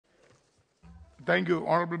Thank you,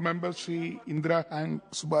 honorable members, Sri Indra and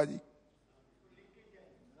Subba ji.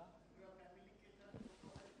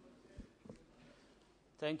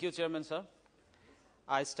 Thank you, Chairman, sir.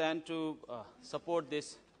 I stand to support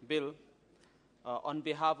this bill on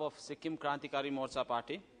behalf of Sikkim Krantikari Morcha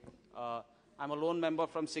Party. I'm a lone member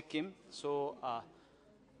from Sikkim, so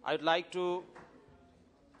I'd like to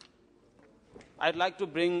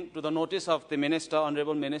bring to the notice of the Minister,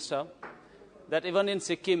 Honorable Minister, that even in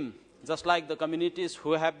Sikkim, just like the communities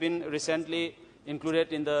who have been recently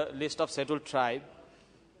included in the list of scheduled tribe,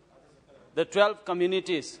 the 12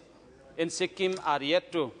 communities in Sikkim are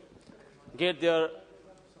yet to get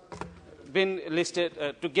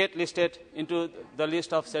listed into the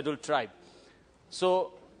list of scheduled tribe.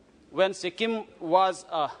 So when Sikkim was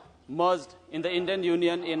merged in the Indian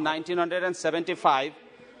Union in 1975,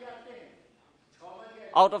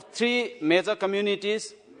 out of 3 major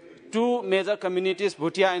communities, 2 major communities,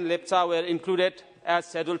 Bhutia and Lepcha, were included as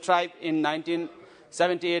scheduled tribe in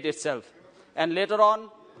 1978 itself. And later on,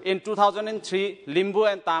 in 2003, Limbu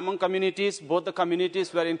and Tamang communities, both the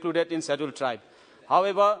communities were included in scheduled tribe.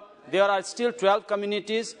 However, there are still 12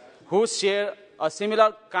 communities who share a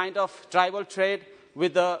similar kind of tribal trade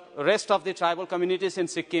with the rest of the tribal communities in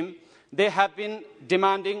Sikkim. They have been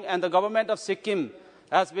demanding, and the government of Sikkim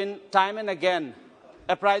has been time and again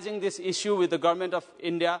apprising this issue with the government of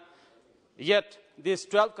India. Yet, these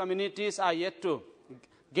 12 communities are yet to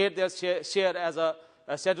get their share as a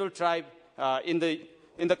scheduled tribe in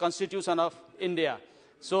the Constitution of India.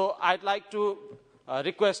 So I'd like to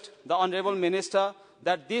request the Honorable Minister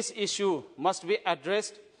that this issue must be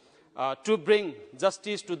addressed to bring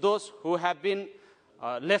justice to those who have been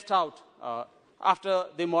left out after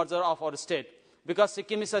the merger of our state. Because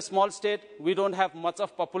Sikkim is a small state, we don't have much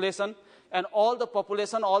of population, and all the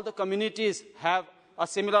population, all the communities have a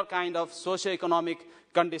similar kind of socio-economic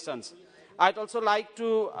conditions. I'd also like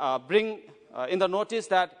to bring in the notice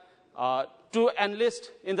that to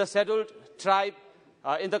enlist in the scheduled tribe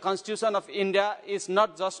in the Constitution of India is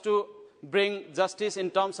not just to bring justice in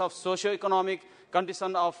terms of socio-economic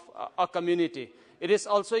condition of a community. It is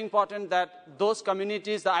also important that those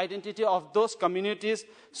communities, the identity of those communities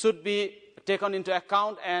should be taken into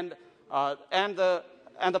account, and the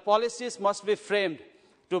policies must be framed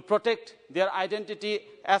to protect their identity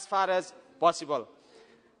as far as possible.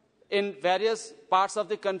 In various parts of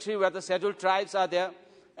the country where the scheduled tribes are there,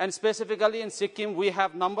 and specifically in Sikkim, we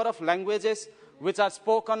have number of languages which are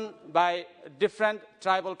spoken by different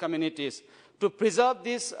tribal communities. To preserve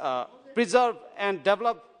and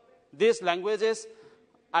develop these languages,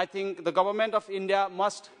 I think the government of India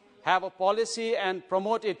must have a policy and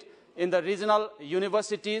promote it in the regional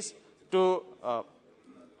universities to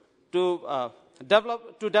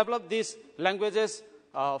develop these languages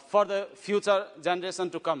for the future generation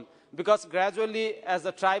to come. Because gradually, as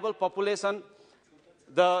the tribal population,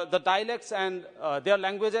 the dialects and their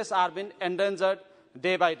languages are being endangered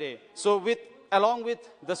day by day. So along with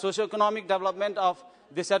the socio-economic development of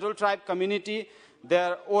the scheduled tribe community,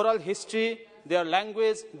 their oral history, their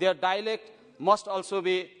language, their dialect must also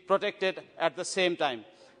be protected at the same time.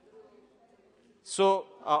 So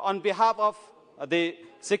on behalf of the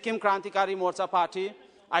Sikkim Krantikari Morcha Party,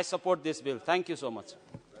 I support this bill. Thank you so much.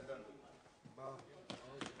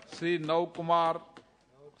 Sri Nav Kumar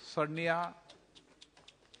Sarnia.